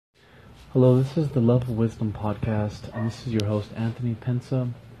Hello, this is the Love of Wisdom podcast, and this is your host, Anthony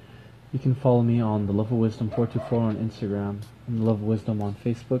Pensa. You can follow me on the Love of Wisdom 424 on Instagram and the Love of Wisdom on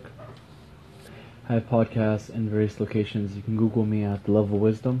Facebook. I have podcasts in various locations. You can Google me at the Love of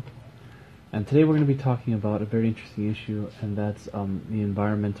Wisdom. And today we're going to be talking about a very interesting issue, and that's the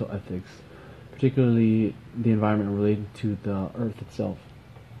environmental ethics, particularly the environment related to the Earth itself.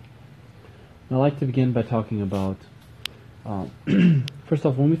 And I'd like to begin by talking about first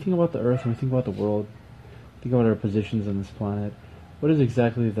off, when we think about the Earth, when we think about the world, think about our positions on this planet, what is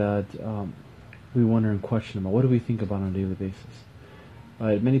exactly that we wonder and question about? What do we think about on a daily basis?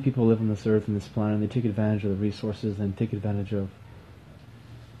 Right, many people live on this Earth and this planet, and they take advantage of the resources and take advantage of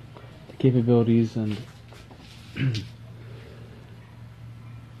the capabilities and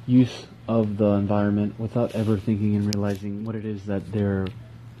use of the environment without ever thinking and realizing what it is that they're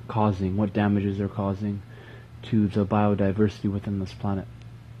causing, what damages they're causing to the biodiversity within this planet.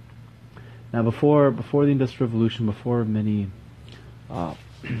 Now, before the Industrial Revolution, before many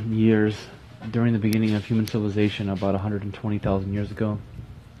years, during the beginning of human civilization, about 120,000 years ago,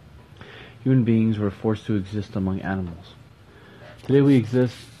 human beings were forced to exist among animals. Today we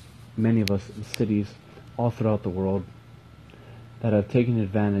exist, many of us, in cities all throughout the world that have taken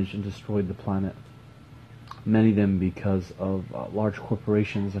advantage and destroyed the planet. Many of them because of large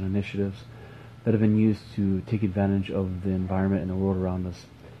corporations and initiatives that have been used to take advantage of the environment and the world around us,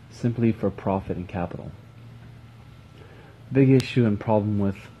 simply for profit and capital. Big issue and problem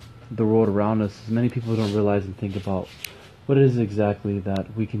with the world around us is many people don't realize and think about what it is exactly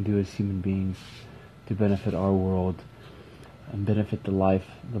that we can do as human beings to benefit our world and benefit the life,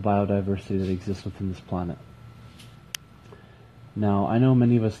 the biodiversity that exists within this planet. Now, I know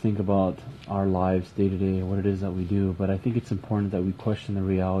many of us think about our lives day to day, what it is that we do, but I think it's important that we question the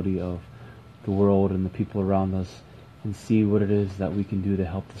reality of the world and the people around us and see what it is that we can do to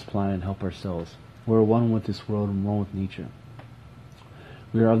help this planet and help ourselves. We're one with this world and one with nature.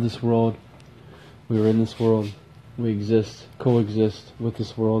 We are of this world, we are in this world, we exist, coexist with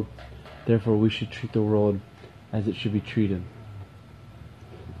this world, therefore we should treat the world as it should be treated.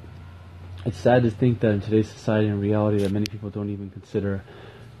 It's sad to think that in today's society and reality that many people don't even consider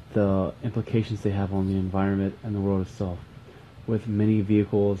the implications they have on the environment and the world itself. With many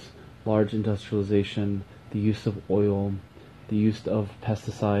vehicles, large industrialization, the use of oil, the use of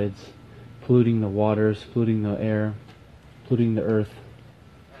pesticides, polluting the waters, polluting the air, polluting the earth.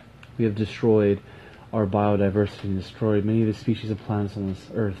 We have destroyed our biodiversity and destroyed many of the species of plants on this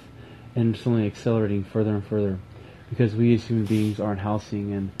earth, and it's only accelerating further and further because we as human beings aren't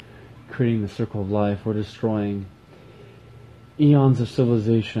housing and creating the circle of life. We're destroying eons of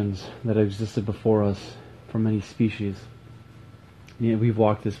civilizations that have existed before us for many species. Yeah, we've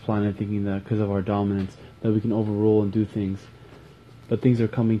walked this planet thinking that because of our dominance that we can overrule and do things, but things are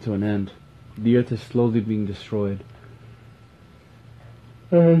coming to an end. The earth is slowly being destroyed,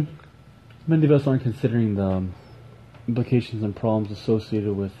 and many of us aren't considering the implications and problems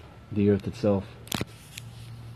associated with the earth itself.